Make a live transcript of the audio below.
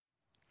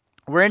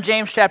We're in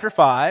James chapter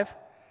 5,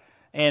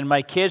 and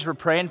my kids were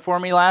praying for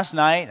me last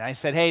night. I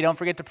said, hey, don't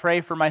forget to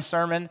pray for my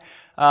sermon.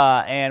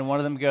 And one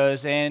of them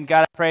goes, and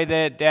God, I pray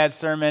that Dad's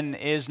sermon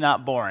is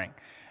not boring.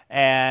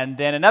 And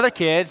then another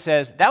kid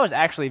says, that was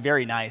actually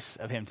very nice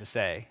of him to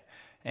say.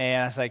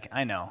 And I was like,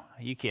 I know,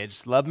 you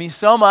kids love me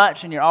so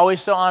much, and you're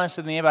always so honest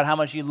with me about how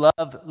much you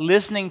love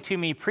listening to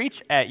me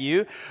preach at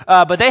you.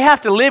 But they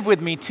have to live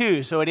with me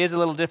too, so it is a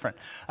little different.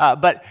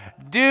 But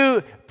do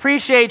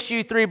appreciate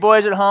you three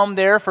boys at home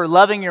there for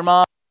loving your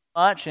mom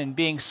much and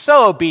being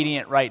so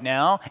obedient right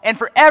now. And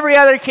for every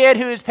other kid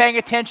who is paying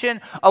attention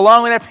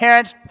along with their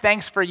parents,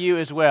 thanks for you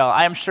as well.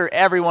 I am sure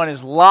everyone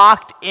is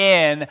locked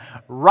in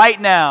right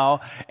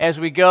now as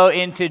we go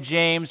into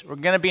James. We're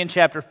going to be in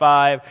chapter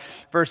 5,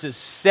 verses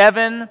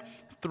 7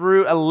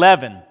 through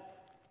 11.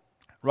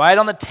 Right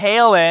on the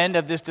tail end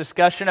of this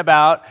discussion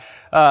about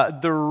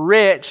the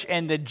rich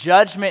and the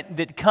judgment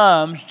that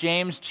comes,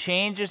 James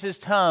changes his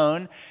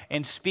tone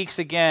and speaks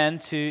again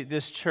to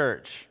this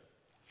church.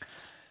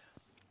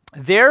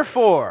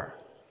 Therefore,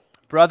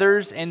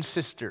 brothers and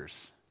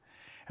sisters,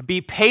 be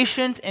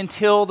patient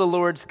until the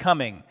Lord's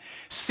coming.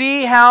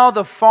 See how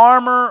the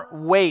farmer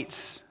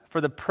waits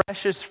for the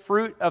precious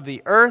fruit of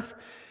the earth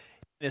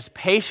and is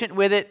patient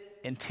with it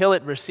until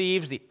it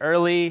receives the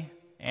early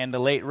and the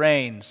late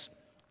rains.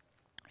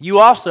 You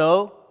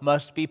also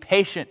must be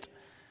patient.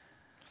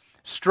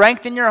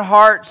 Strengthen your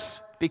hearts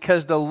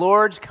because the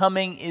Lord's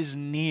coming is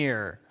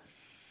near.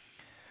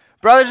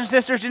 Brothers and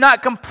sisters, do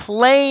not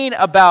complain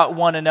about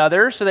one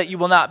another so that you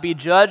will not be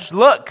judged.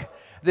 Look,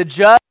 the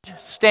judge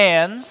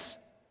stands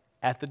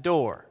at the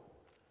door.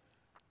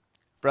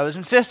 Brothers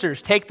and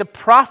sisters, take the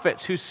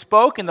prophets who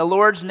spoke in the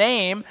Lord's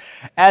name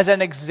as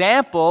an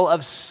example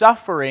of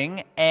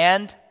suffering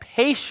and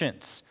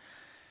patience.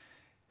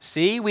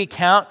 See, we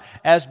count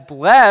as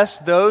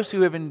blessed those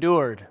who have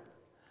endured.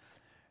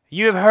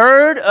 You have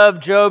heard of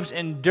Job's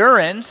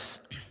endurance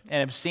and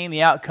have seen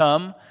the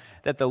outcome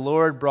that the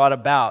Lord brought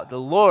about. The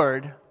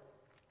Lord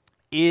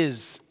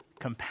is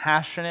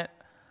compassionate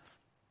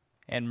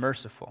and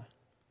merciful.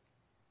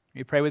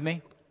 You pray with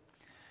me?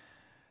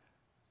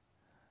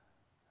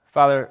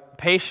 Father,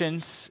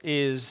 patience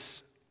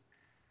is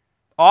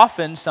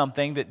often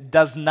something that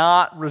does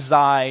not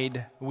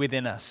reside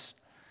within us.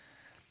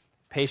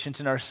 Patience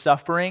in our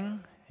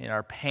suffering, in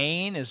our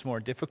pain is more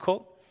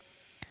difficult.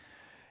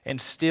 And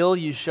still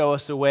you show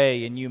us a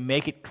way and you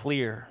make it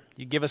clear.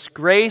 You give us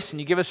grace and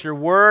you give us your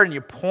word and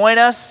you point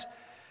us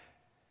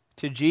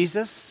to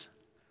Jesus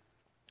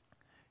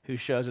who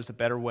shows us a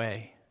better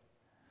way.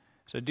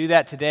 So do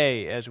that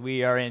today as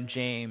we are in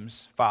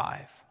James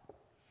 5.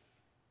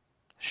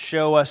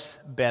 Show us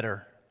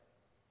better.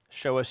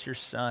 Show us your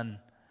Son.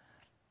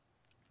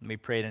 And we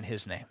pray it in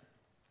His name.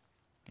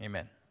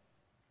 Amen.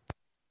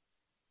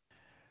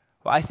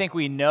 Well, I think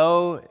we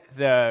know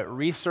the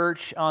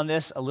research on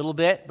this a little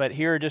bit, but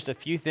here are just a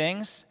few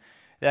things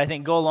that I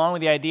think go along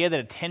with the idea that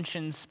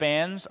attention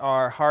spans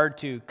are hard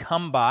to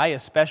come by,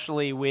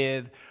 especially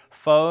with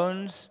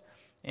phones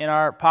in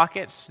our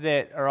pockets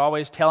that are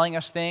always telling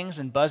us things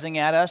and buzzing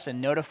at us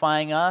and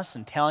notifying us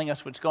and telling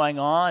us what's going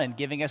on and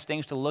giving us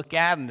things to look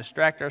at and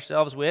distract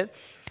ourselves with.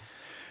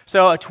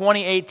 So a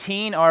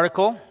 2018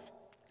 article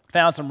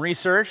found some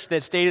research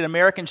that stated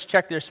Americans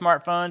check their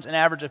smartphones an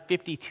average of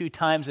 52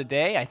 times a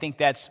day. I think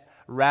that's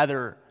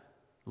rather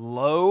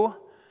low.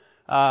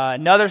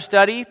 Another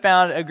study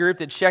found a group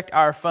that checked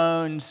our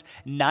phones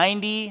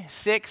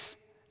 96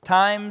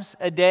 times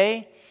a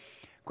day.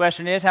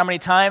 Question is, how many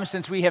times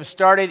since we have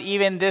started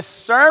even this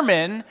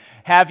sermon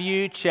have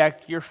you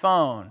checked your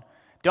phone?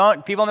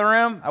 Don't, people in the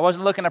room, I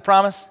wasn't looking, I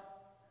promise.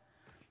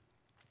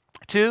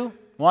 2,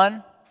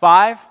 1,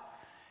 5.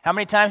 How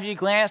many times have you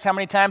glanced? How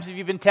many times have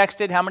you been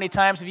texted? How many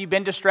times have you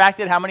been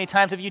distracted? How many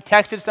times have you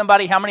texted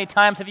somebody? How many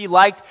times have you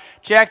liked,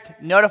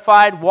 checked,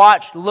 notified,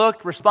 watched,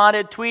 looked,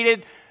 responded,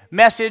 tweeted,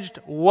 messaged,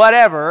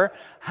 whatever?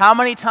 How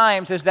many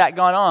times has that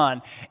gone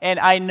on? And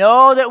I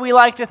know that we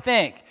like to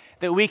think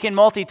that we can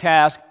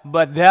multitask,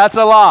 but that's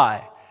a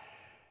lie.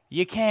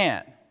 You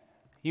can't.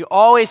 You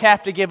always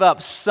have to give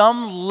up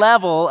some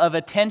level of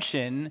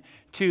attention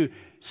to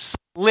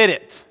split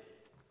it.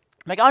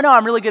 Like, oh no,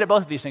 I'm really good at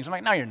both of these things. I'm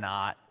like, no, you're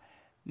not.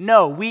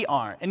 No, we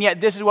aren't. And yet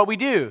this is what we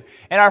do.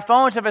 And our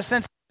phones have, in a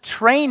sense,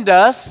 trained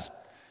us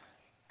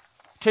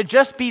to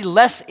just be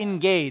less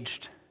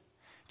engaged,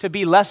 to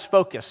be less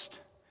focused,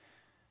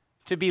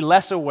 to be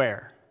less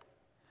aware,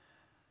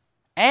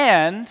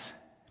 and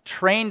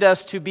trained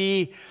us to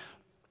be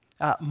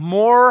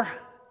more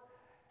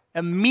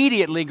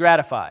immediately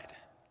gratified.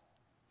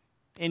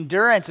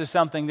 Endurance is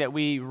something that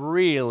we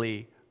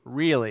really,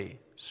 really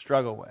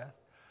struggle with.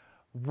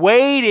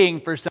 Waiting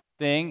for something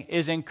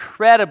is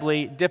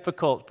incredibly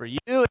difficult for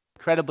you,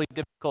 incredibly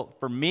difficult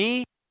for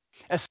me,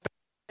 especially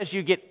as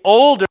you get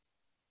older.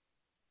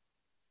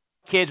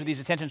 Kids with these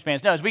attention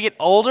spans. No, as we get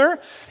older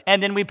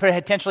and then we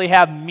potentially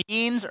have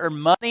means or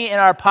money in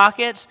our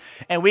pockets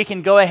and we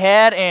can go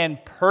ahead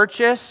and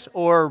purchase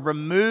or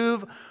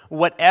remove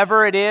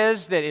whatever it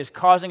is that is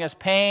causing us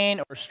pain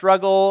or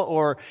struggle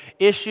or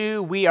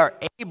issue, we are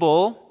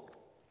able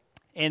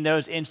in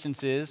those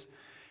instances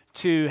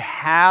to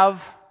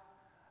have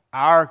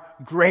our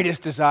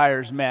greatest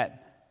desires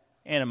met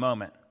in a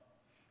moment.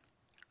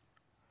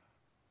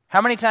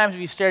 How many times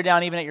have you stared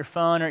down even at your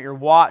phone or at your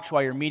watch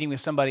while you're meeting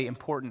with somebody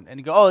important and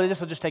you go, oh, this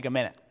will just take a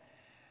minute?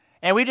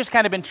 And we've just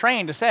kind of been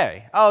trained to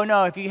say, oh,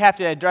 no, if you have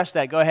to address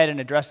that, go ahead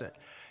and address it.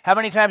 How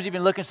many times have you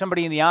been looking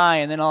somebody in the eye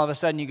and then all of a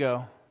sudden you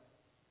go,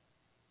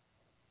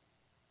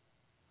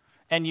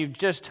 and you've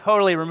just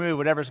totally removed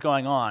whatever's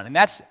going on? And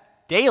that's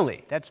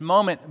daily. That's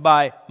moment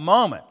by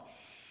moment.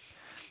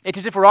 It's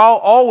as if we're all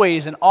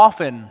always and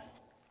often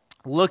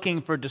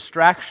looking for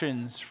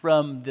distractions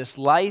from this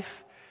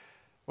life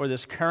or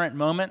this current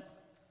moment,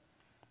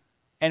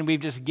 and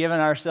we've just given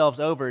ourselves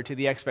over to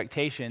the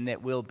expectation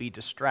that we'll be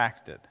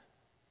distracted.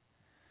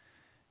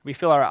 We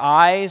fill our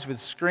eyes with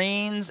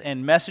screens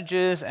and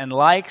messages and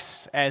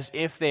likes as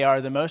if they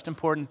are the most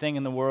important thing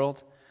in the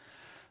world.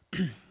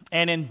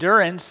 And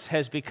endurance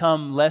has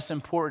become less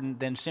important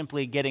than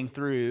simply getting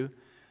through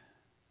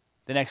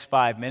the next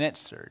 5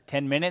 minutes or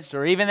 10 minutes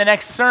or even the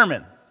next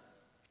sermon.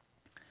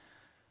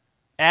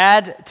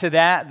 Add to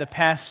that the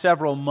past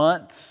several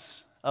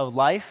months of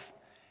life,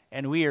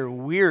 and we are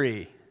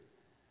weary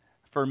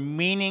for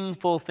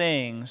meaningful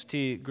things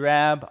to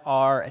grab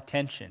our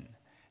attention,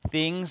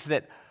 things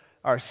that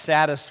are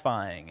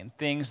satisfying and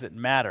things that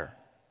matter.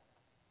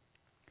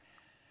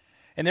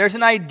 And there's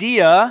an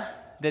idea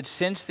that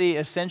since the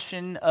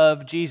ascension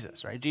of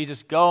Jesus, right,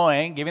 Jesus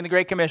going, giving the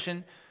Great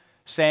Commission,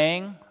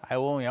 saying, I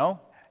will,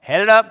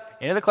 headed up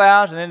into the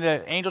clouds, and then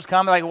the angels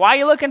come, like, why are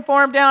you looking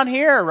for him down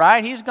here,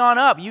 right? He's gone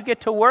up. You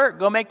get to work.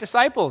 Go make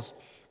disciples.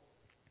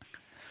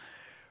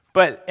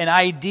 But an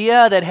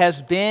idea that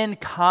has been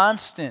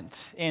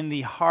constant in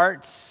the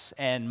hearts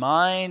and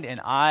mind and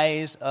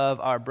eyes of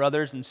our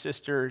brothers and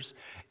sisters,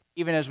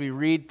 even as we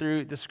read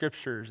through the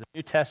Scriptures, the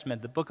New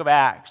Testament, the book of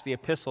Acts, the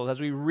epistles, as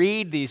we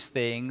read these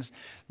things,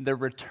 the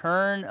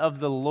return of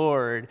the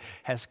Lord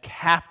has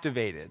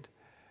captivated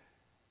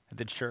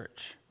the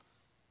church.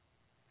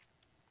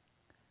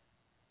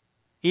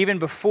 Even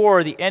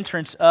before the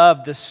entrance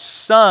of the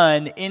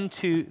Son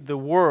into the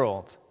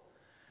world,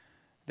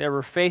 there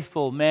were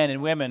faithful men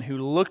and women who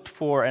looked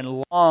for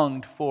and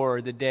longed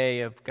for the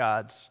day of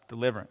God's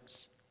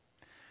deliverance,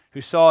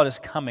 who saw it as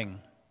coming.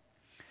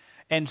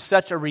 And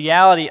such a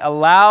reality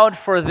allowed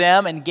for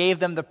them and gave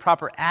them the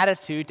proper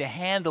attitude to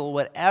handle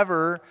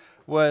whatever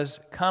was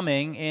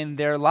coming in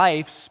their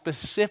life,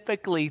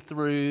 specifically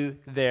through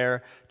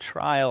their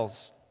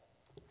trials.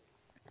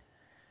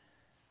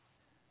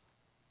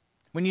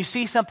 When you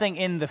see something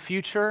in the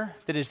future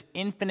that is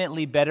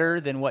infinitely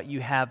better than what you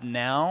have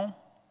now,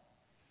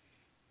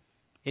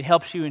 it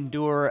helps you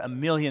endure a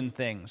million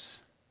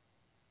things.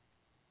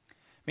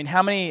 I mean,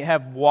 how many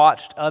have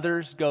watched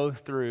others go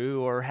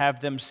through or have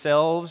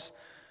themselves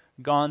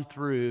gone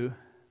through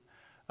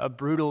a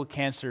brutal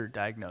cancer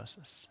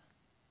diagnosis?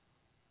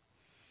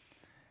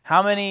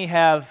 How many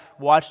have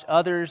watched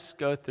others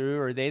go through,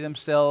 or they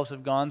themselves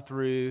have gone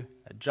through,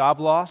 a job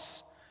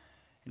loss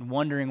and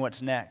wondering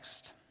what's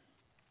next?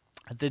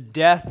 The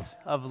death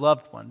of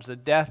loved ones, the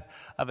death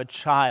of a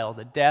child,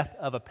 the death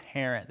of a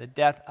parent, the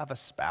death of a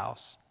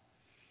spouse.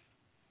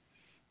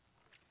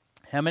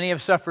 How many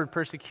have suffered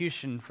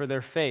persecution for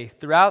their faith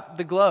throughout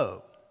the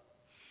globe?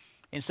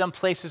 In some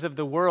places of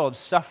the world,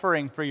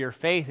 suffering for your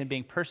faith and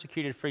being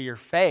persecuted for your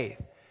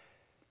faith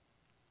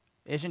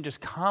isn't just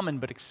common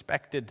but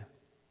expected.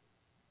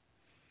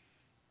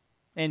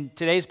 In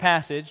today's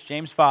passage,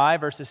 James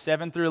 5, verses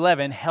 7 through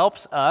 11,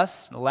 helps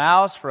us,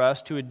 allows for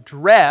us to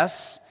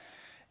address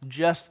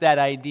just that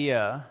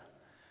idea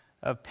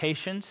of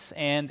patience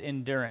and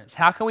endurance.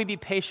 How can we be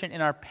patient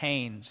in our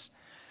pains?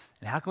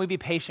 And how can we be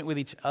patient with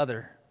each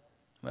other?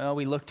 Well,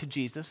 we look to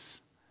Jesus,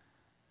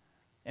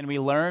 and we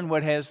learn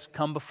what has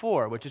come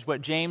before, which is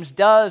what James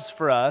does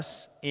for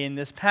us in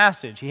this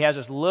passage. He has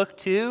us look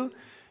to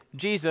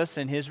Jesus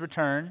and his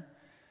return,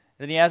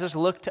 then he has us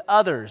look to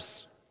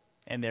others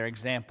and their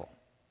example.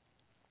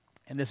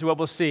 And this is what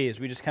we'll see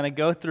as we just kind of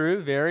go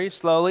through very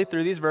slowly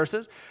through these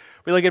verses.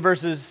 We look at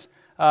verses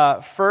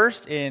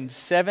first in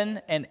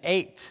 7 and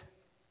 8.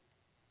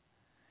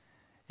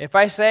 If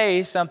I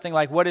say something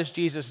like, what has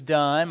Jesus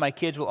done? My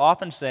kids will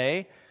often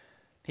say,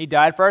 he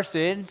died for our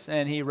sins,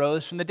 and he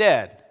rose from the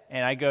dead.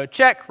 And I go,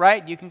 check,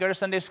 right? You can go to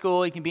Sunday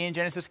school, you can be in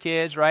Genesis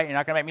Kids, right? You're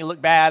not going to make me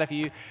look bad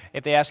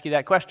if they ask you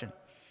that question.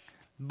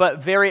 But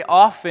very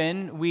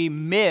often we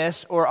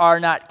miss or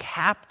are not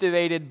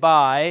captivated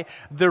by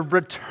the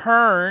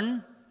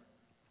return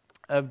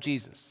of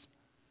Jesus.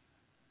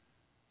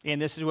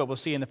 And this is what we'll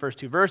see in the first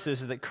two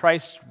verses, is that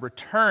Christ's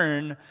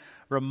return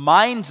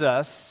reminds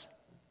us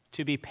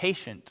to be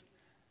patient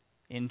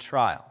in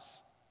trials.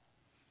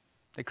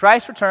 That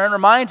Christ's return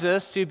reminds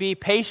us to be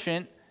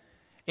patient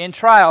in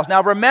trials.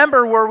 Now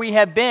remember where we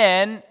have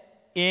been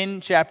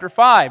in chapter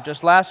 5,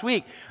 just last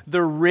week.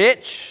 The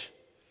rich,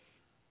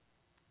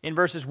 in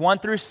verses 1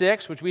 through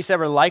 6, which we said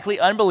were likely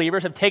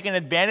unbelievers, have taken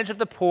advantage of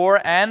the poor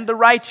and the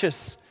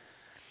righteous.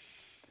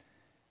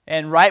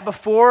 And right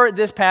before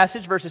this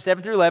passage, verses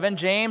 7 through 11,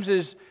 James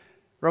is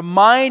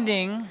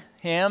reminding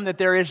him that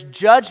there is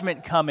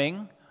judgment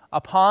coming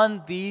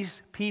upon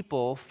these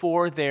people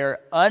for their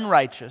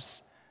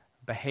unrighteous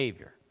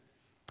behavior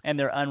and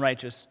their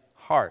unrighteous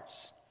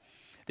hearts.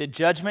 That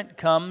judgment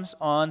comes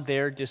on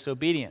their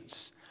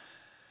disobedience.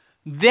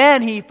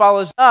 Then he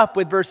follows up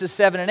with verses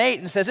 7 and 8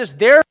 and says this,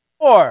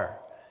 therefore,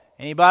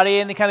 anybody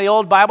in the kind of the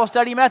old Bible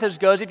study methods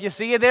goes, if you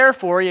see a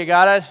therefore, you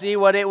got to see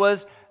what it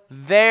was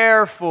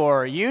there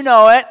for. You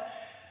know it.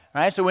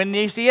 Right? So when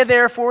you see a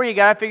therefore, you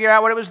got to figure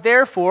out what it was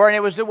there for, and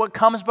it was what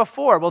comes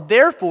before. Well,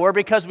 therefore,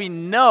 because we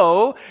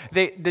know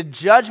that the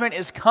judgment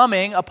is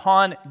coming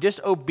upon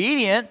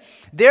disobedient,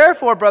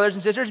 therefore, brothers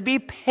and sisters, be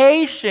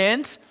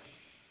patient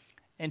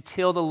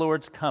until the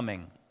Lord's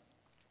coming.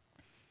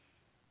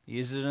 He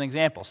uses an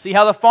example. See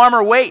how the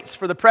farmer waits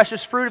for the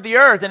precious fruit of the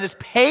earth and is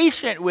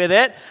patient with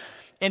it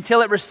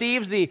until it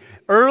receives the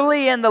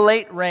early and the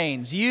late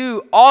rains.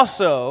 You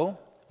also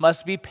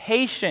must be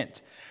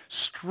patient.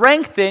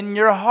 Strengthen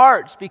your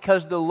hearts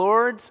because the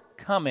Lord's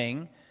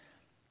coming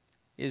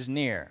is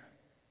near.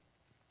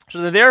 So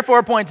the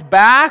therefore points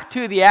back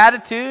to the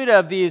attitude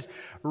of these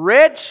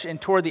rich and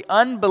toward the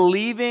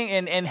unbelieving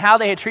and how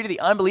they had treated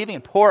the unbelieving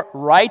and poor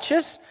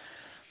righteous.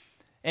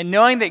 And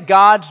knowing that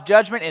God's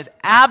judgment is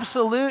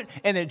absolute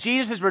and that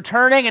Jesus is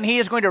returning and he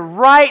is going to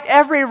right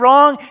every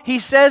wrong, he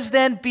says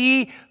then,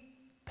 be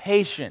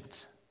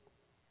patient.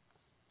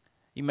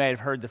 You may have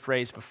heard the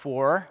phrase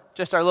before,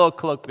 just our little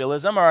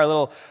colloquialism or our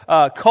little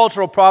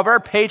cultural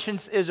proverb,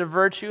 patience is a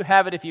virtue,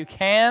 have it if you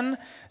can.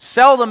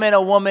 Seldom in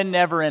a woman,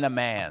 never in a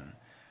man.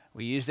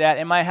 We use that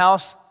in my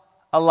house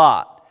a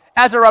lot,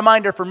 as a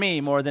reminder for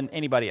me more than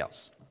anybody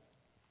else.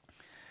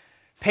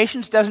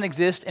 Patience doesn't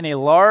exist in a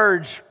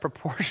large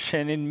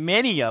proportion in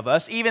many of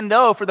us, even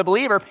though for the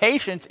believer,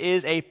 patience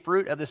is a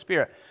fruit of the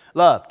Spirit.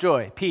 Love,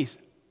 joy, peace,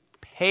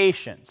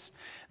 patience.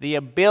 The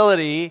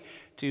ability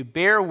to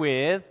bear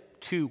with,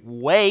 to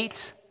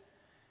wait,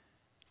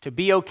 to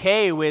be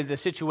okay with the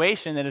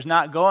situation that is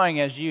not going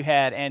as you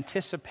had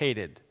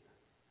anticipated.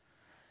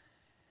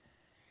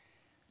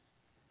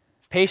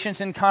 Patience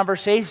in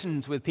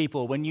conversations with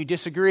people when you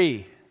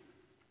disagree.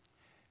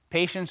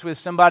 Patience with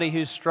somebody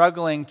who's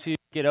struggling to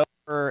get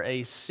over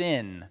a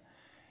sin.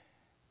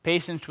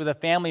 Patience with a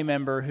family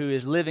member who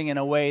is living in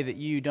a way that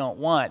you don't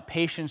want.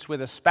 Patience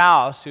with a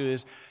spouse who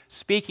is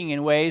speaking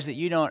in ways that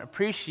you don't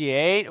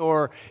appreciate,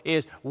 or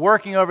is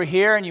working over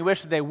here and you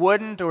wish that they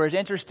wouldn't, or is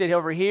interested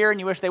over here and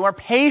you wish they weren't.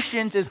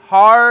 Patience is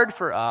hard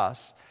for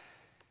us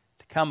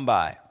to come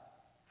by.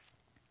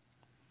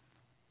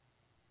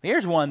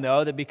 Here's one,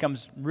 though, that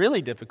becomes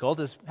really difficult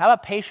is how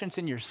about patience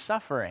in your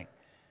suffering?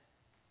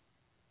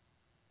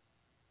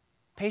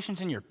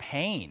 Patience in your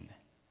pain.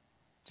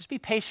 Just be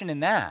patient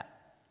in that.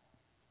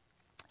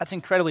 That's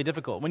incredibly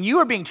difficult. When you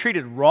are being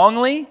treated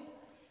wrongly,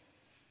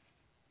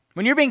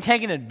 when you're being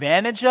taken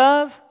advantage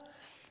of,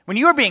 when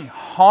you are being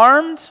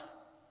harmed,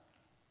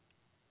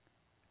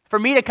 for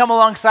me to come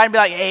alongside and be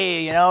like,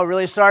 hey,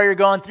 really sorry you're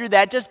going through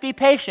that, just be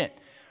patient,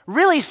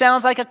 really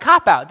sounds like a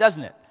cop-out,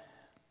 doesn't it?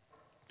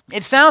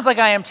 It sounds like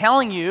I am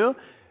telling you,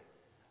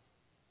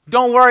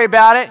 don't worry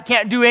about it,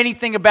 can't do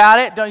anything about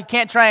it, you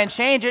can't try and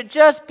change it,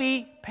 just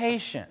be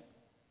patient.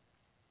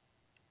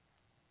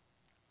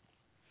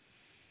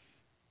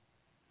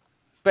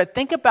 But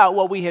think about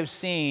what we have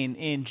seen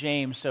in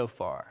James so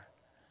far.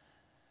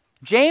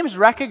 James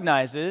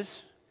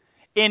recognizes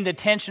in the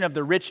tension of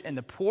the rich and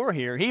the poor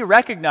here, he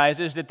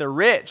recognizes that the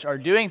rich are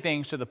doing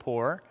things to the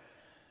poor,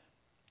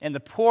 and the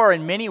poor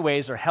in many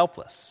ways are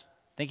helpless.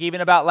 Think even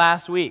about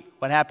last week,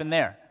 what happened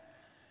there.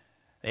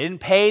 They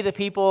didn't pay the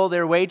people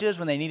their wages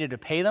when they needed to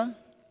pay them.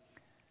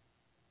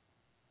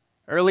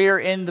 Earlier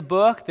in the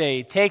book,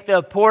 they take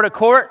the poor to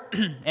court,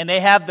 and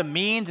they have the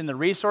means and the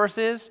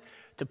resources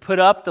to put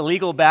up the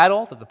legal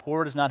battle that the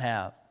poor does not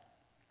have.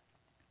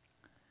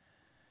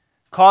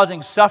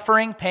 Causing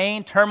suffering,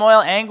 pain,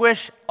 turmoil,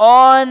 anguish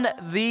on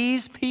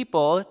these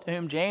people to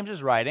whom James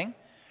is writing.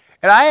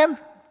 And I am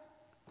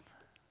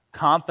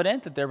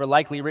confident that there were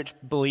likely rich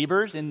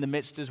believers in the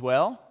midst as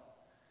well.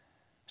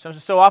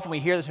 So often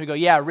we hear this and we go,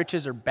 yeah,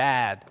 riches are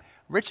bad.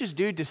 Riches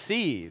do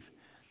deceive.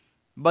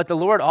 But the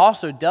Lord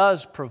also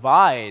does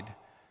provide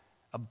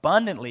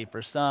abundantly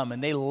for some,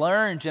 and they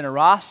learn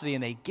generosity,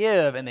 and they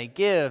give, and they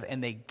give,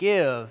 and they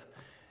give.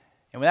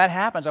 And when that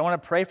happens, I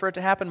want to pray for it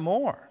to happen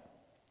more.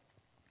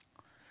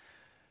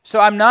 So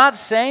I'm not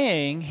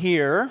saying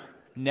here,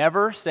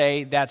 never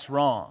say that's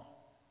wrong.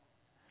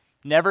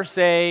 Never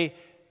say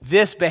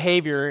this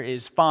behavior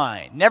is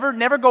fine.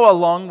 Never go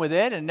along with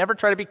it, and never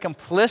try to be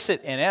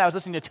complicit in it. I was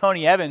listening to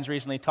Tony Evans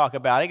recently talk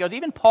about it. He goes,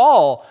 even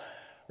Paul,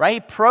 right, he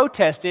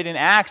protested in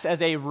Acts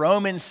as a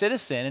Roman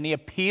citizen, and he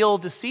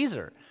appealed to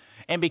Caesar.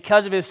 And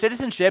because of his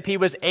citizenship, he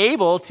was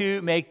able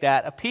to make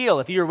that appeal.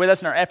 If you were with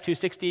us in our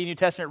F260 New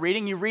Testament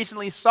reading, you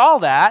recently saw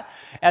that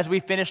as we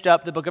finished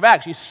up the book of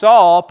Acts. You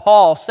saw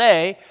Paul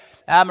say,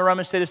 I'm a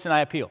Roman citizen,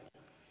 I appeal.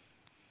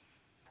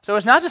 So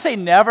it's not to say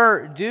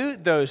never do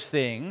those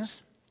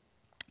things,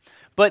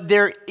 but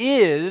there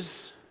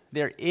is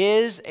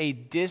a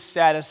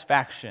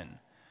dissatisfaction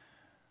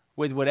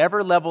with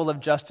whatever level of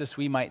justice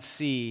we might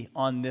see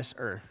on this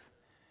earth.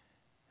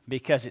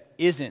 because it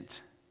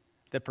isn't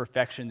the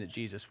perfection that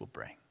Jesus will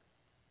bring.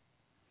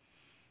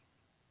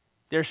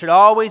 There should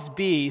always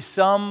be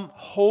some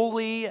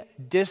holy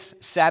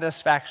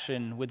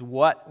dissatisfaction with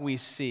what we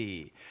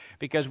see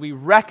because we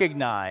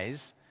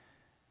recognize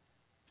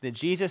that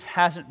Jesus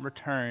hasn't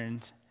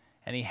returned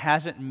and he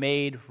hasn't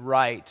made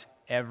right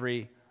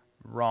every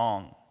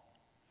wrong.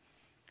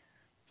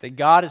 That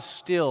God is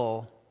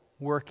still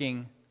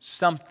working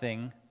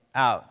something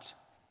out.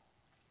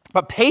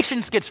 But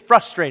patience gets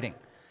frustrating,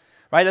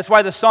 right? That's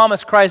why the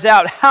psalmist cries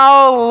out,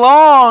 "How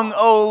long,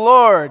 O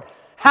Lord?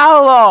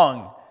 How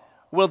long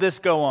will this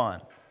go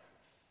on?"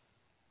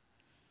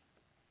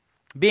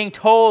 Being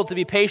told to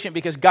be patient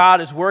because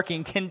God is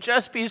working can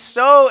just be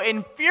so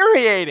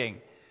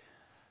infuriating.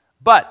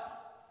 But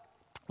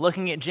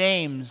looking at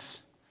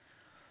James,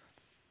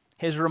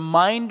 his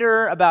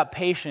reminder about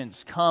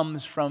patience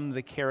comes from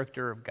the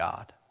character of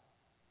God.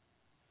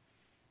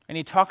 And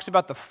he talks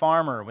about the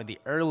farmer with the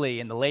early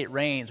and the late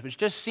rains, which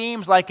just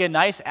seems like a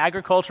nice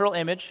agricultural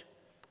image.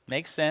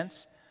 Makes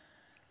sense.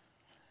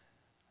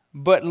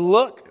 But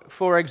look,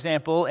 for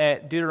example,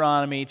 at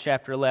Deuteronomy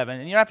chapter 11.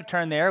 And you don't have to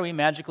turn there. We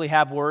magically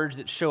have words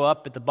that show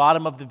up at the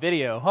bottom of the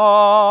video.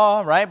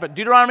 Oh, right? But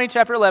Deuteronomy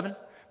chapter 11,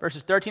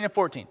 verses 13 and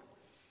 14.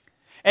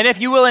 "And if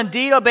you will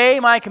indeed obey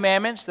my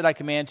commandments that I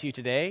command to you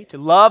today, to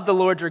love the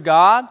Lord your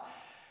God,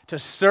 to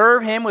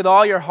serve him with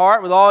all your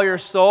heart, with all your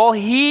soul,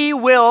 he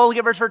will," look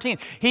at verse 13,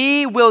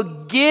 "he will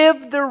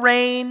give the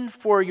rain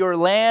for your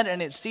land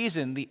in its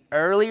season, the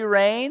early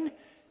rain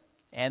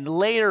and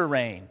later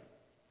rain,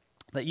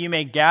 that you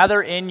may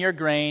gather in your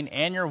grain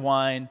and your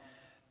wine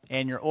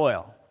and your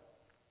oil."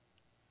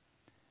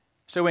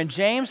 So when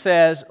James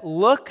says,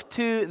 look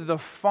to the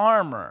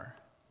farmer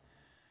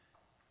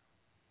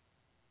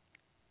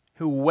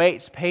who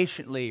waits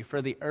patiently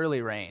for the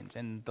early rains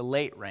and the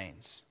late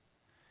rains,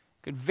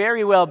 could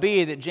very well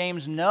be that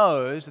James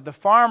knows that the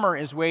farmer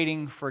is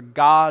waiting for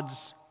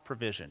God's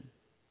provision.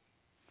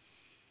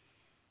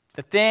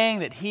 The thing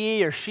that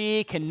he or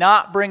she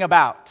cannot bring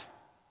about.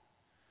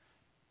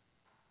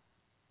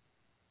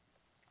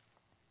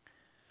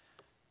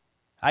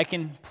 I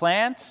can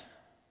plant,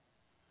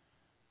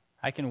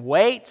 I can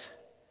wait,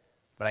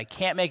 but I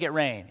can't make it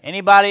rain.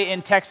 Anybody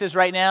in Texas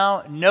right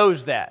now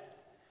knows that.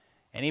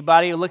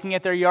 Anybody looking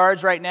at their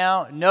yards right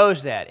now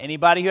knows that.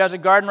 Anybody who has a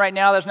garden right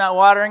now that's not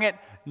watering it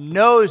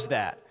knows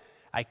that.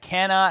 I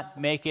cannot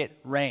make it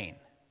rain.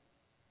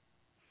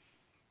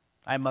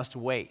 I must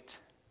wait.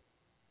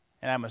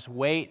 And I must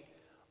wait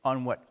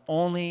on what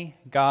only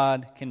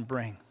God can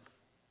bring.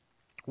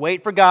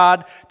 Wait for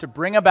God to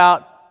bring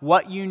about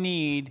what you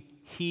need.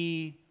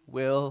 He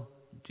will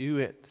do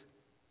it.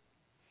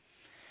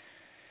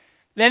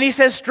 Then he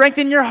says,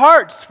 strengthen your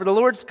hearts, for the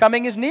Lord's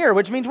coming is near,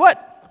 which means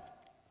what?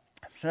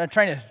 I'm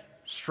trying to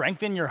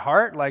strengthen your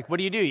heart. Like, what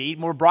do? You eat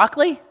more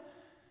broccoli?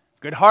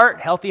 Good heart,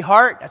 healthy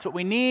heart, that's what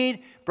we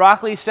need.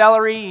 Broccoli,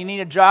 celery, you need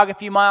to jog a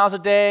few miles a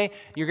day.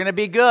 You're going to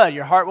be good.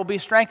 Your heart will be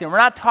strengthened. We're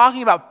not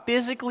talking about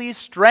physically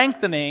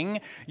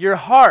strengthening your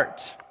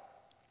heart.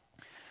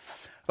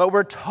 But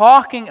we're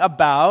talking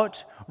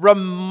about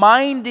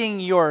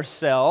reminding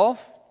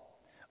yourself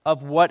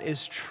of what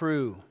is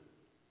true.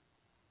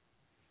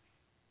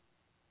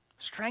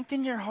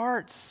 Strengthen your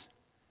hearts.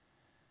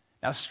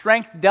 Now,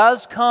 strength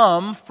does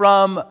come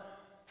from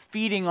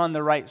feeding on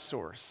the right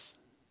source.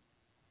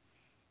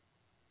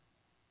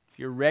 If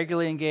you're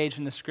regularly engaged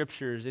in the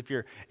Scriptures, if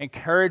you're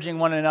encouraging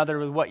one another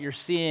with what you're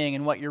seeing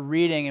and what you're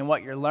reading and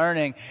what you're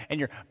learning, and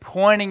you're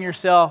pointing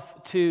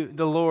yourself to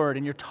the Lord,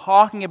 and you're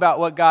talking about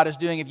what God is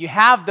doing, if you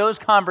have those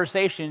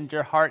conversations,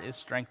 your heart is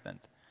strengthened.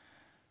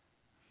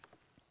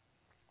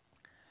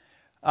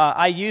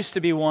 I used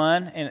to be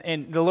one,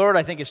 and the Lord,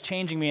 I think, is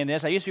changing me in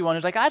this. I used to be one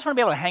who's like, I just want to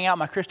be able to hang out with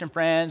my Christian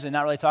friends and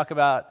not really talk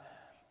about,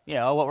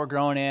 what we're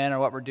growing in or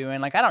what we're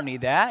doing. Like, I don't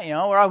need that.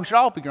 We should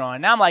all be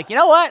growing. Now I'm like, you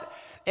know what?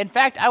 In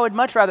fact, I would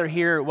much rather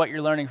hear what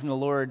you're learning from the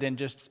Lord than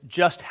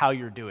just how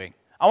you're doing.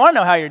 I want to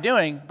know how you're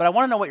doing, but I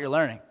want to know what you're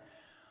learning.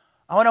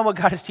 I want to know what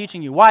God is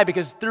teaching you. Why?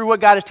 Because through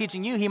what God is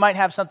teaching you, He might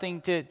have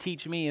something to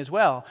teach me as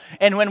well.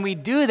 And when we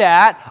do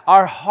that,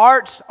 our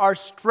hearts are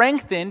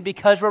strengthened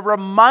because we're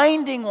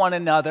reminding one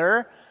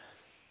another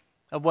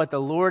of what the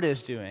Lord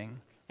is doing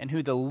and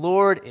who the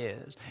Lord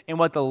is and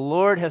what the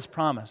Lord has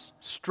promised.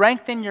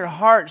 Strengthen your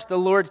hearts. The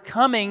Lord's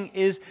coming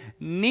is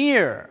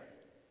near.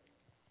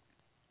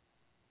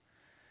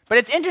 But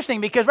it's interesting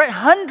because,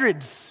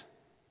 hundreds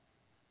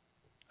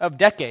of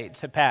decades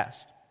have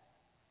passed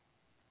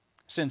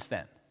since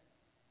then.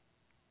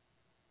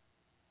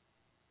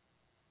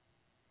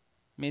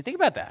 I mean, think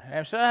about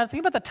that. Think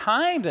about the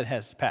time that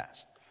has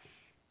passed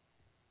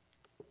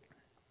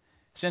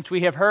since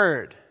we have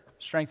heard,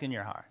 strengthen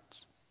your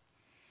hearts.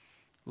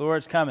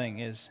 Lord's coming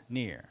is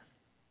near.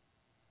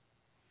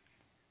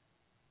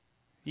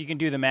 You can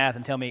do the math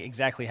and tell me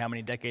exactly how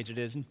many decades it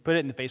is and put it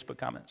in the Facebook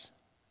comments.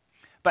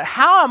 But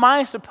how am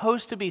I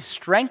supposed to be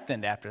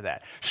strengthened after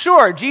that?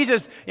 Sure,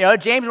 Jesus,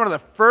 James, one of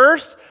the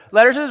first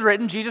letters that was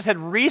written, Jesus had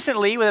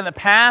recently, within the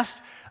past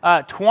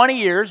 20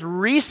 years,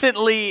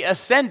 recently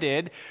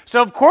ascended.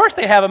 So of course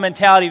they have a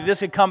mentality that this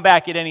could come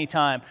back at any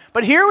time.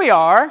 But here we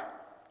are,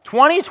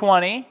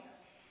 2020,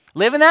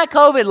 living that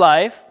COVID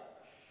life,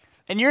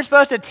 and you're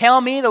supposed to tell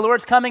me the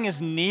Lord's coming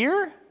is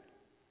near?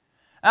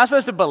 I'm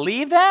supposed to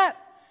believe that?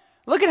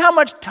 Look at how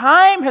much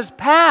time has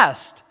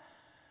passed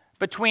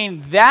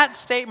between that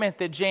statement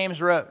that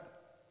James wrote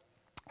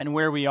and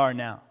where we are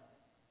now.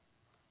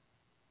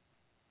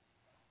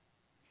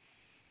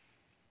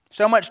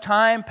 So much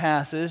time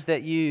passes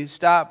that you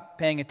stop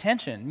paying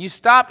attention. You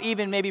stop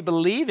even maybe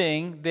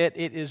believing that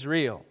it is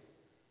real.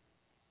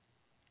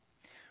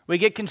 We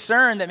get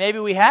concerned that maybe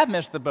we have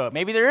missed the boat.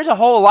 Maybe there is a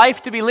whole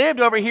life to be lived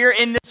over here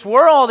in this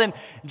world, and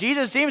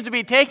Jesus seems to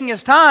be taking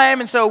his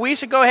time, and so we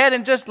should go ahead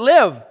and just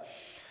live.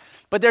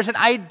 But there's an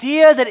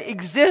idea that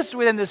exists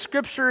within the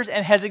Scriptures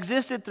and has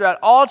existed throughout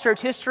all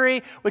church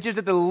history, which is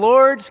that the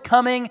Lord's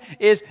coming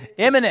is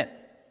imminent.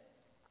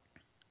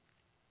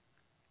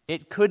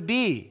 It could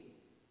be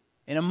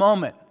in a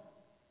moment.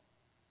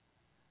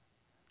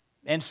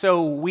 And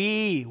so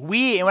we,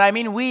 and when I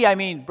mean we, I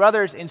mean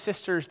brothers and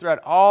sisters throughout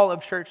all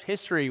of church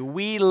history,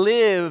 we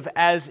live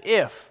as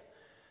if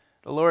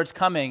the Lord's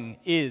coming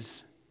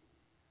is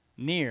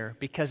near,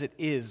 because it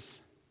is.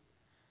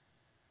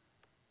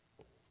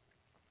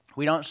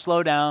 We don't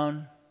slow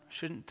down,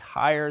 shouldn't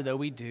tire, though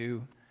we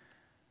do.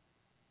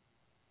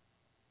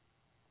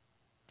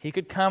 He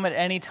could come at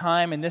any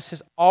time, and this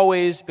has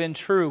always been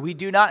true. We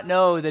do not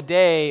know the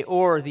day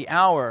or the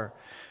hour.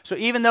 So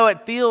even though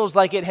it feels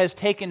like it has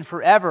taken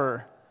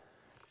forever,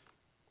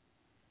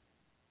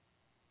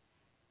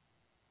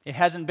 it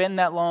hasn't been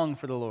that long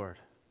for the Lord,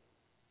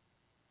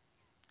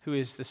 who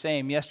is the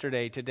same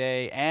yesterday,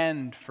 today,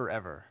 and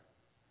forever.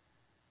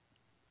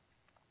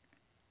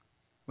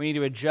 We need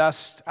to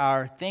adjust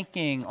our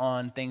thinking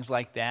on things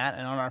like that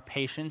and on our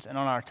patience and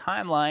on our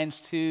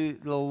timelines to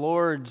the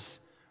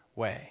Lord's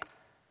way.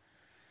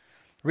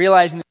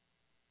 Realizing that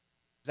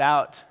it's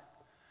out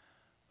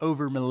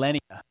over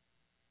millennia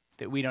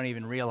that we don't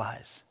even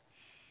realize.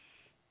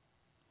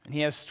 And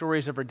he has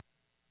stories of redemption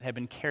that have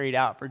been carried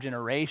out for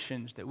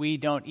generations that we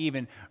don't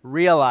even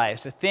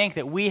realize. To think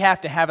that we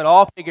have to have it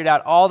all figured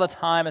out all the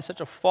time is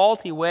such a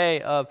faulty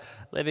way of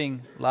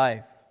living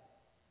life.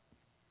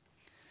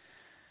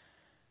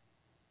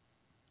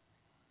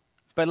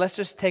 But let's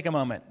just take a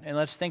moment and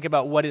let's think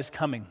about what is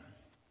coming.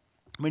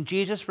 When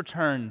Jesus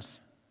returns,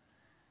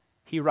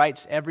 he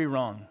rights every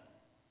wrong.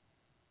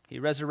 He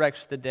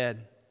resurrects the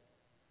dead.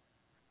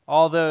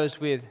 All those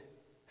with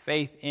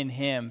faith in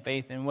him,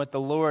 faith in what the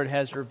Lord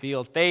has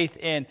revealed, faith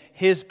in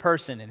his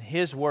person and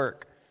his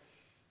work,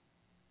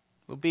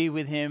 will be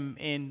with him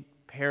in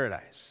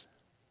paradise.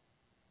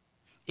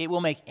 It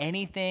will make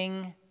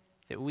anything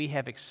that we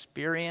have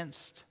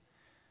experienced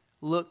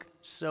look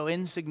so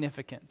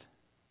insignificant.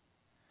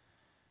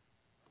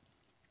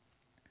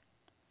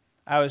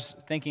 I was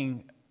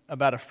thinking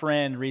about a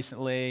friend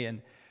recently,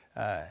 and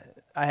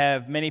I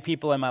have many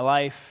people in my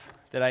life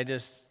that I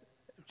just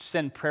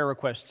send prayer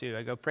requests to.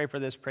 I go, pray for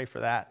this, pray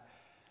for that.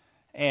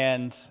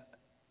 And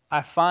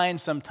I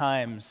find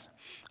sometimes,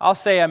 I'll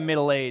say I'm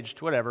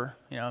middle-aged, whatever,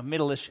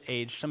 middle-ish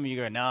age. Some of you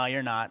go, no,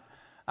 you're not.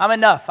 I'm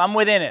enough. I'm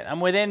within it. I'm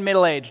within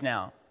middle age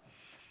now.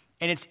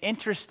 And it's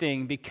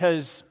interesting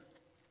because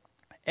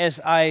as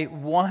I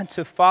want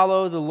to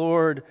follow the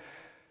Lord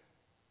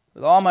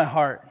with all my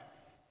heart,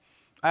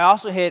 I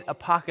also hit a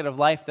pocket of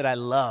life that I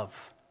love.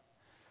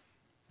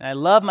 And I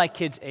love my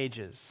kids'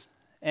 ages.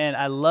 And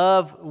I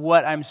love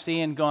what I'm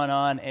seeing going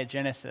on at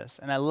Genesis.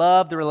 And I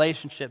love the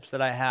relationships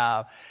that I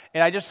have.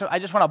 And I just want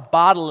to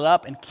bottle it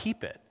up and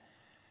keep it.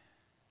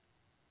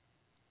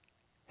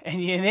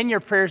 And then your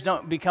prayers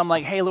don't become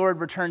like, hey,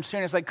 Lord, return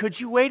soon. It's like, could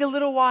you wait a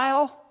little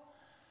while?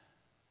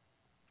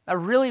 I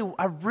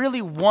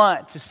really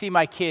want to see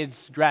my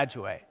kids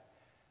graduate.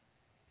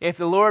 If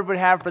the Lord would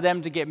have for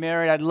them to get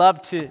married, I'd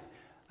love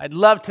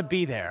to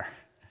be there.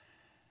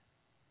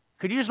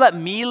 Could you just let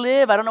me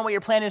live? I don't know what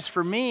your plan is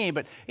for me,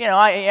 but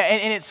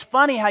and it's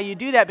funny how you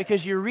do that,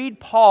 because you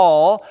read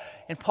Paul,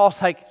 and Paul's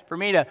like, for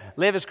me to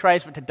live is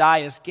Christ, but to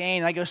die is gain.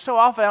 And I go, so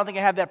often I don't think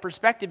I have that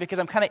perspective, because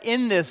I'm kind of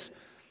in this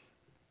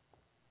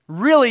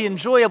really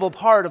enjoyable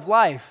part of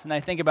life. And I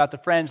think about the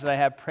friends that I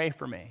have pray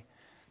for me.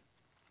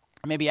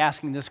 Maybe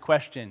asking this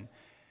question: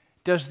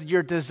 does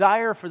your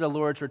desire for the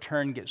Lord's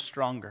return get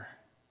stronger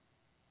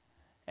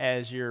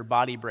as your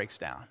body breaks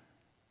down?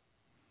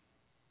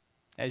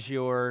 As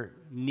your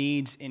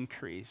needs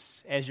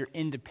increase, as your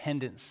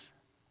independence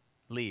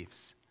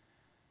leaves,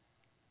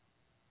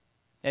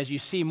 as you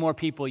see more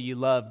people you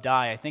love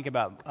die. I think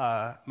about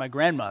my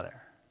grandmother.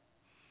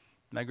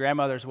 My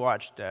grandmother's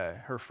watched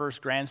her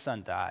first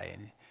grandson die,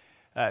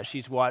 and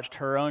she's watched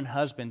her own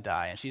husband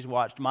die, and she's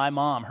watched my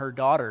mom, her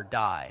daughter,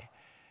 die.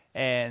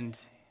 And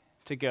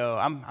to go,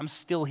 I'm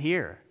still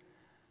here.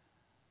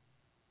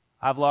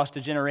 I've lost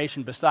a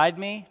generation beside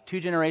me, 2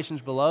 generations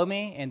below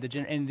me, and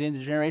then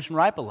the generation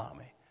right below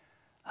me.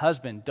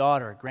 Husband,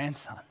 daughter,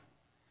 grandson.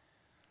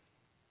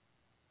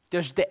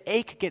 Does the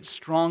ache get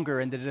stronger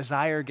and the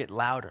desire get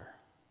louder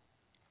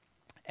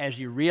as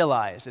you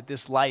realize that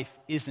this life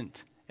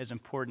isn't as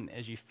important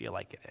as you feel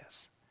like it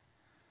is.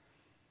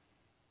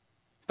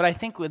 But I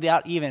think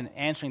without even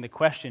answering the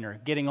question or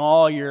getting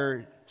all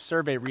your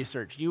survey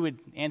research, you would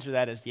answer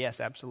that as yes,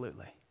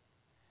 absolutely.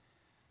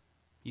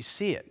 You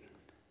see it.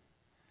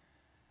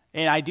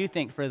 And I do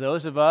think for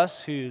those of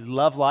us who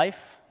love life,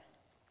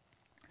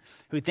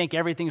 who think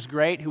everything's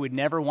great, who would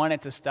never want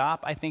it to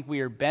stop, I think we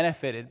are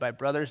benefited by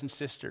brothers and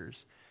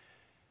sisters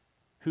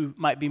who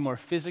might be more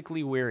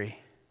physically weary,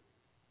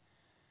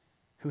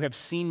 who have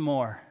seen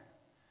more,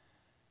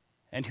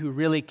 and who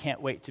really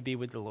can't wait to be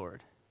with the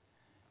Lord,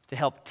 to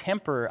help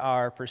temper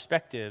our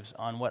perspectives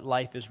on what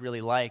life is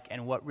really like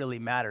and what really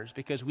matters,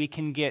 because we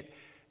can get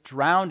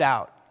drowned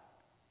out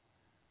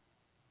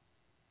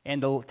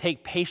and to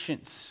take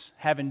patience,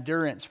 have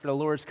endurance for the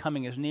Lord's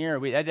coming is near.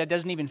 That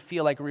doesn't even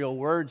feel like real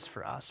words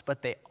for us,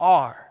 but they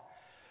are.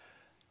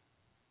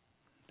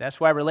 That's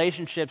why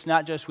relationships,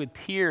 not just with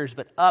peers,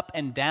 but up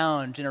and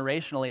down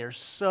generationally, are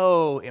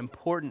so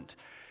important,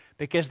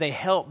 because they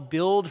help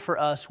build for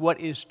us what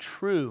is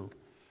true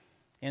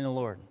in the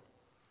Lord.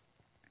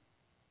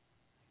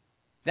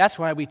 That's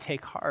why we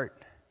take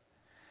heart.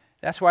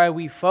 That's why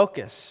we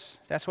focus.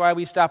 That's why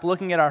we stop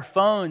looking at our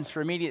phones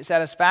for immediate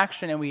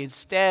satisfaction and we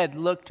instead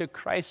look to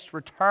Christ's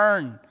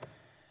return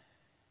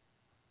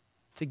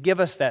to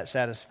give us that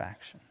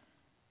satisfaction.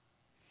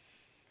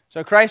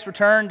 So Christ's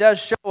return does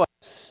show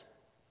us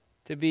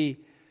to be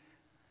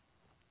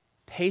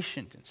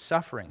patient in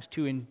sufferings,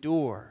 to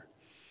endure.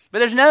 But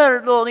there's another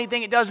little neat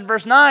thing it does in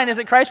verse 9, is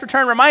that Christ's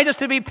return reminds us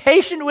to be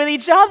patient with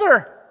each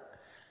other.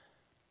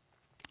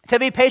 To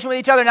be patient with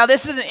each other. Now,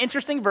 this is an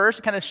interesting verse.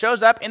 It kind of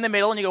shows up in the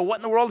middle, and you go, what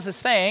in the world is this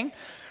saying?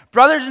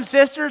 Brothers and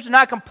sisters, do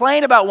not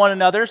complain about one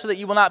another so that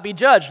you will not be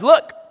judged.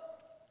 Look,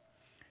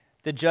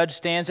 the judge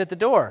stands at the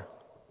door.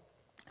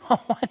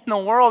 What in the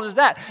world is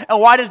that? And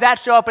why does that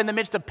show up in the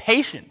midst of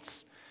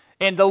patience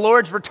in the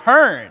Lord's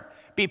return?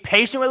 Be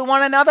patient with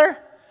one another?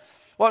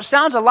 Well, it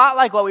sounds a lot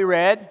like what we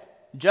read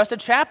just a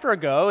chapter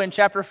ago in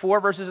chapter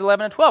 4, verses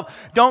 11 and 12.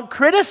 Don't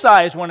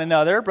criticize one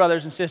another,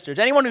 brothers and sisters.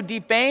 Anyone who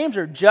defames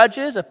or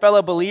judges a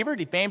fellow believer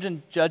defames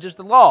and judges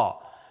the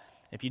law.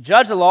 If you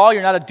judge the law,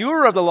 you're not a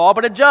doer of the law,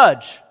 but a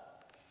judge.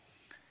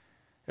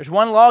 There's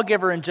one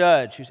lawgiver and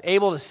judge who's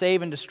able to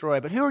save and destroy.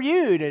 But who are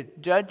you to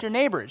judge your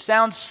neighbor? It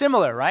sounds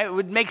similar, right? It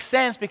would make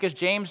sense because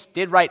James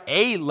did write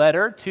a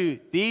letter to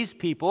these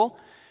people.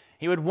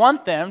 He would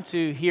want them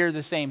to hear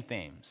the same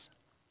themes.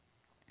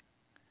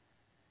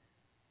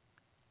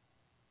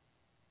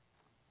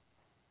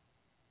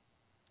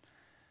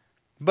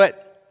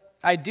 But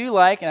I do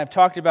like, and I've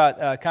talked about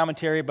a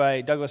commentary by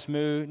Douglas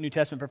Moo, New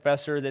Testament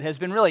professor, that has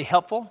been really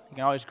helpful. You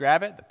can always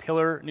grab it, the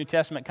Pillar New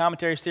Testament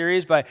Commentary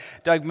Series by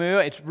Doug Moo.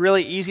 It's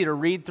really easy to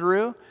read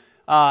through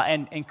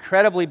and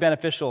incredibly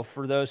beneficial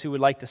for those who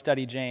would like to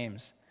study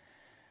James.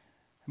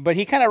 But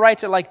he kind of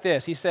writes it like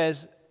this. He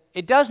says,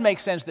 it does make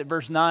sense that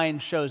verse 9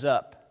 shows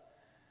up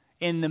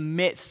in the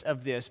midst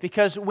of this,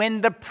 because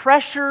when the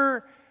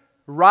pressure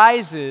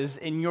rises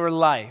in your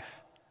life,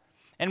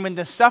 and when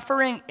the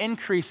suffering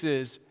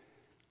increases,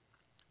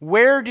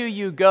 where do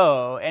you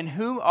go, and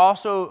who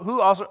also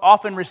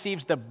often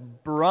receives the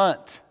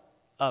brunt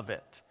of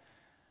it?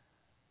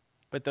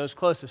 But those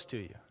closest to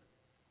you.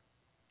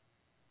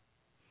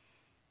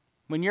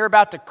 When you're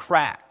about to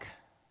crack,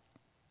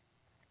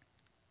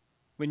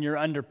 when you're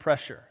under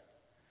pressure,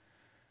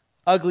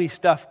 ugly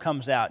stuff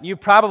comes out. You've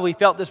probably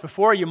felt this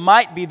before. You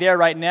might be there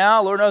right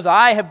now. Lord knows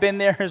I have been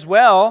there as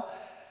well.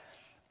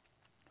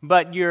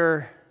 But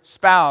your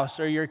spouse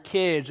or your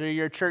kids or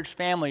your church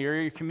family or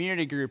your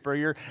community group or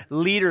your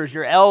leaders,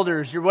 your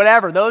elders, your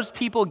whatever, those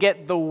people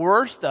get the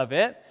worst of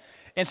it.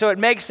 And so it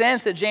makes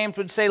sense that James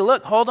would say,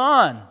 look, hold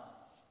on.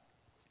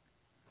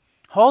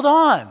 Hold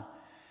on.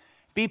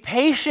 Be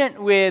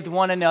patient with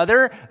one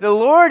another. The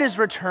Lord is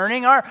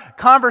returning. Our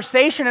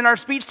conversation and our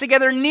speech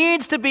together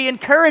needs to be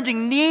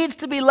encouraging, needs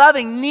to be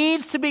loving,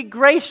 needs to be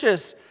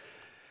gracious,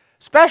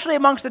 especially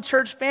amongst the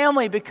church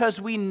family,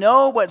 because we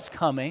know what's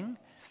coming.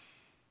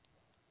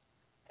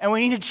 And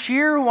we need to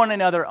cheer one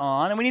another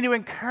on, and we need to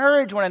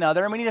encourage one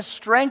another, and we need to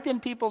strengthen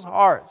people's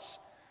hearts.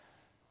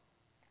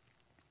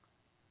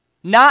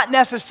 Not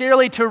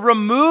necessarily to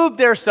remove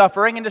their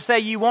suffering and to say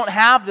you won't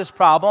have this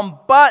problem,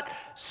 but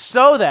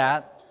so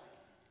that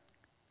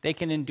they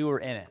can endure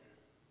in it.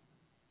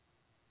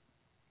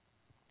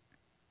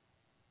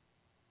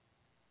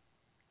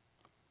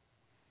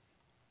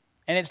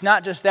 And it's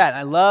not just that.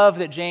 I love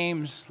that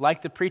James,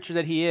 like the preacher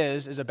that he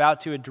is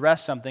about to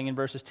address something in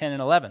verses 10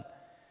 and 11.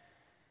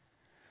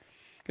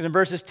 Because in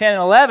verses 10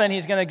 and 11,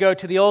 he's going to go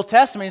to the Old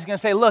Testament. He's going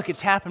to say, look,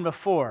 it's happened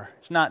before.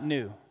 It's not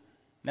new. And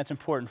that's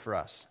important for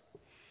us.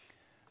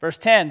 Verse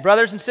 10,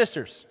 brothers and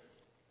sisters,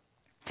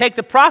 take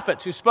the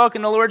prophets who spoke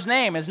in the Lord's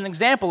name as an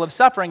example of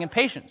suffering and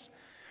patience.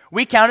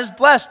 We count as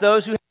blessed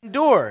those who have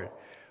endured.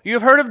 You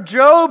have heard of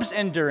Job's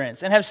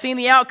endurance and have seen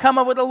the outcome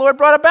of what the Lord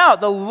brought about.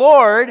 The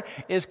Lord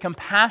is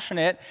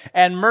compassionate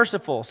and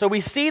merciful. So we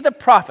see the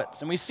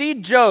prophets and we see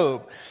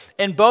Job,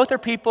 and both are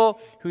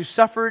people who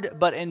suffered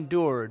but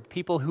endured,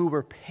 people who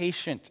were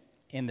patient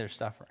in their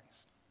sufferings.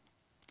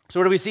 So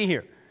what do we see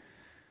here?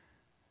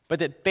 But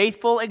that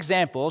faithful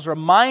examples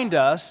remind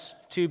us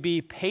to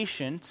be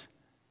patient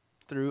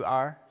through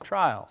our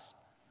trials.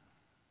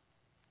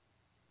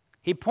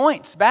 He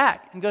points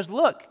back and goes,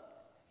 look,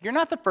 you're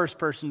not the first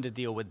person to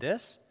deal with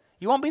this.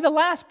 You won't be the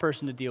last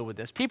person to deal with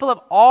this. People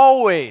have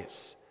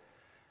always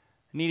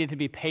needed to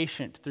be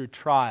patient through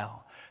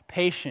trial,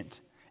 patient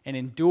and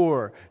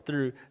endure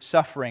through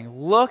suffering.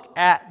 Look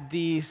at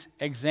these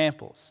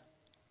examples.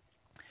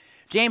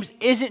 James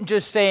isn't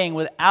just saying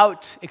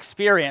without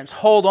experience,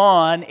 hold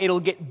on,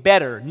 it'll get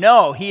better.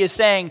 No, he is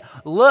saying,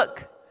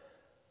 look,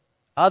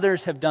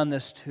 others have done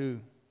this too.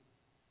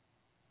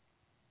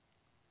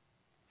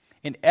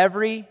 In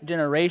every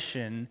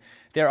generation,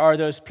 there are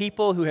those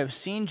people who have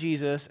seen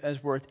Jesus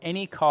as worth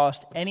any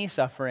cost, any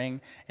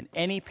suffering, and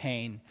any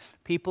pain,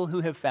 people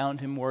who have found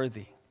him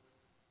worthy.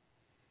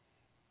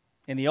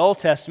 In the Old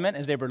Testament,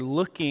 as they were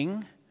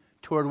looking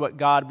toward what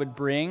God would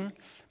bring,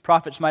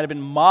 prophets might have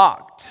been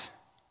mocked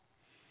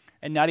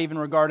and not even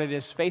regarded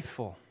as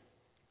faithful.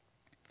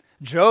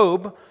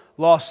 Job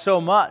lost so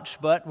much,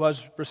 but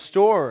was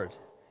restored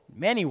in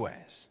many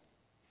ways.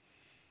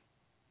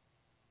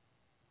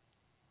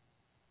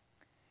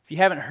 If you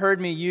haven't heard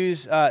me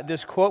use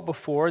this quote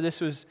before, this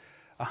was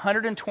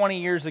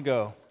 120 years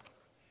ago,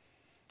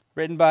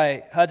 written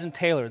by Hudson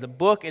Taylor. The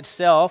book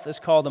itself is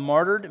called The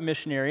Martyred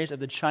Missionaries of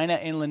the China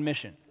Inland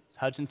Mission. It's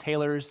Hudson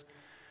Taylor's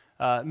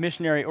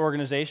missionary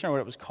organization, or what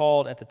it was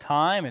called at the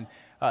time, and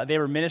they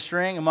were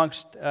ministering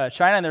amongst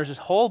China, and there was this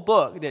whole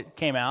book that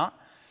came out,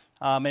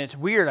 and it's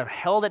weird. I've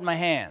held it in my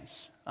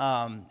hands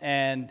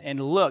and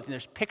looked, and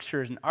there's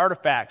pictures and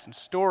artifacts and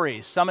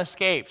stories. Some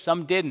escaped,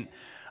 some didn't,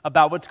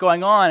 about what's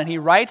going on, and he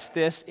writes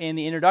this in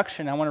the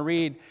introduction. I want to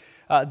read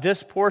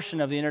this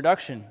portion of the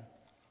introduction,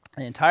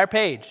 the entire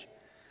page.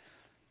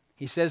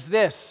 He says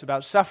this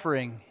about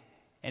suffering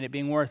and it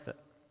being worth it.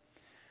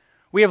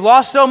 We have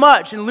lost so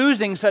much in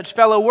losing such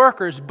fellow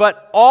workers,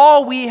 but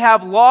all we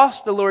have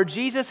lost, the Lord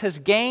Jesus has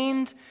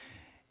gained,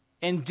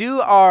 and do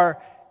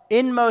our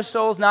inmost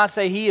souls not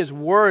say he is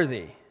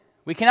worthy?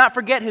 We cannot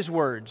forget his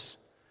words,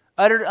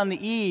 uttered on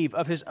the eve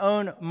of his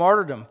own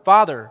martyrdom.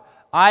 Father,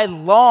 I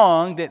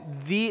long that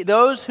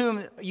those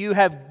whom you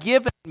have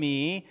given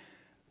me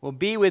will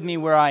be with me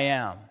where I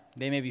am.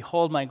 They may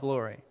behold my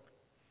glory.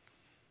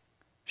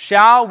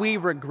 Shall we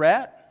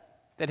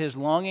regret that his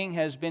longing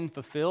has been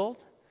fulfilled?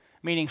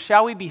 Meaning,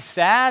 shall we be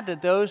sad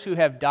that those who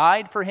have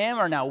died for him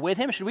are now with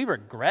him? Should we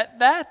regret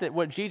that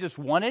what Jesus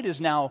wanted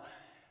is now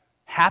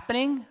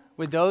happening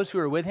with those who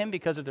are with him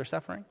because of their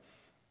suffering?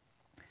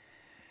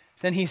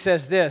 Then he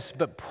says this,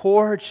 but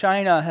poor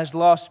China has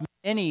lost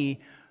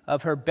many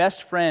of her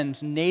best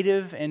friends,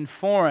 native and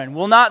foreign.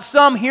 Will not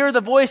some hear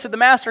the voice of the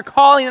Master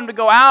calling them to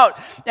go out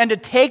and to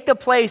take the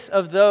place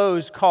of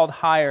those called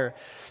higher,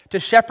 to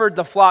shepherd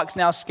the flocks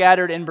now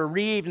scattered and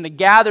bereaved, and to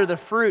gather the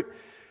fruit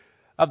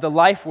of the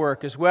life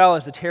work, as well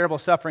as the terrible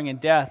suffering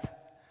and death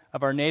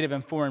of our native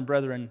and foreign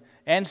brethren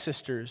and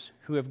sisters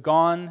who have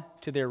gone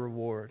to their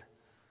reward.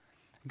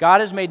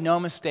 God has made no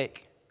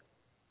mistake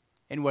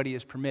in what he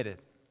has permitted.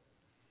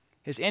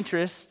 His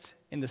interest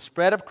in the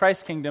spread of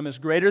Christ's kingdom is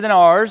greater than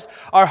ours.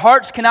 Our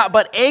hearts cannot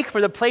but ache for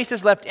the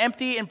places left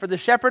empty and for the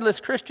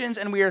shepherdless Christians,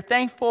 and we are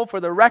thankful for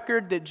the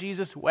record that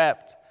Jesus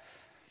wept.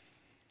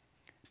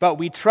 But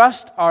we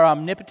trust our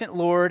omnipotent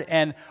Lord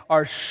and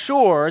are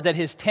sure that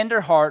his tender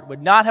heart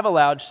would not have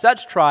allowed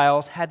such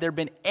trials had there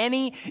been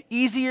any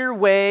easier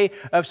way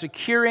of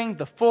securing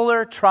the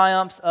fuller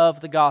triumphs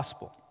of the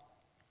gospel.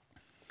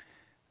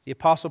 The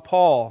Apostle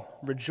Paul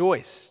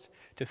rejoiced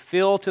to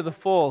fill to the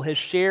full his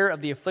share of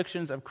the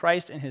afflictions of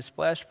Christ in his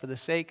flesh for the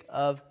sake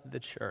of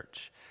the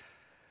church.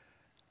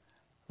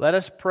 Let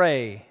us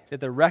pray that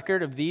the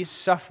record of these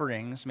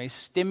sufferings may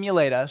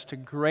stimulate us to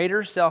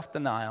greater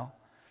self-denial,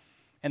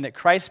 and that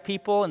Christ's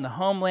people in the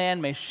homeland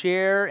may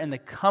share in the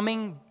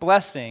coming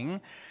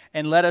blessing,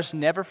 and let us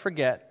never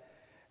forget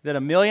that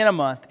 1 million a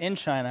month in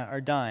China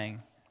are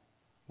dying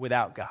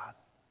without God.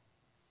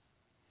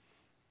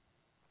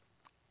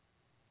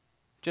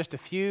 Just a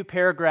few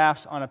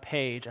paragraphs on a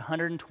page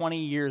 120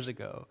 years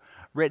ago,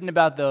 written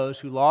about those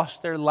who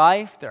lost their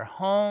life, their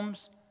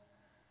homes,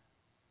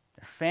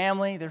 their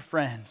family, their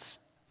friends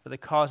for the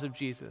cause of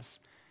Jesus.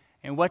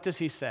 And what does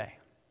he say?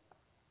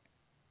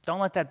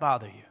 Don't let that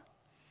bother you.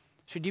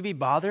 Should you be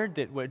bothered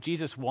that what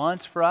Jesus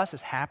wants for us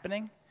is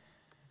happening?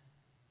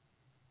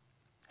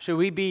 Should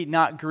we be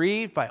not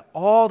grieved by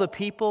all the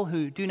people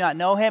who do not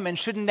know him? And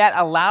shouldn't that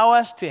allow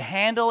us to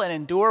handle and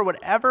endure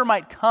whatever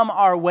might come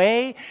our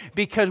way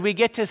because we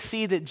get to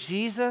see that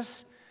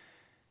Jesus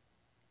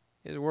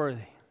is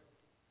worthy?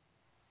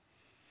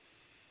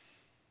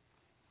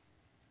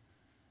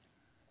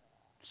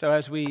 So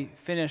as we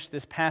finish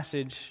this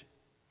passage,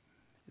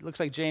 it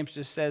looks like James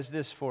just says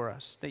this for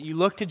us, that you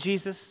look to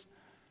Jesus,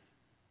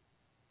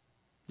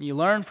 you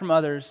learn from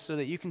others so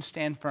that you can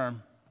stand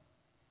firm.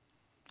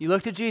 You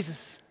look to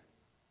Jesus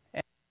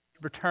and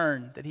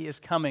return, that he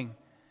is coming.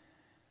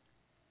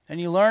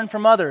 And you learn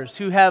from others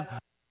who have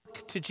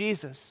looked to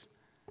Jesus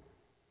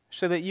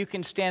so that you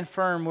can stand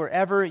firm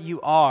wherever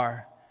you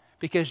are.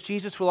 because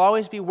Jesus will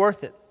always be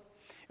worth it.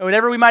 And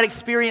whatever we might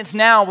experience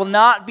now will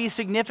not be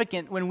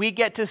significant when we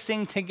get to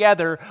sing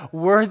together,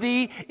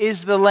 "Worthy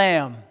is the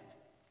Lamb,"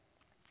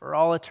 for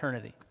all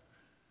eternity.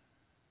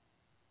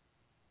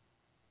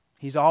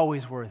 He's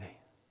always worthy.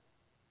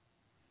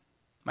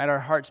 Might our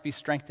hearts be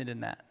strengthened in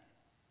that,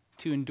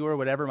 to endure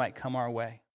whatever might come our way.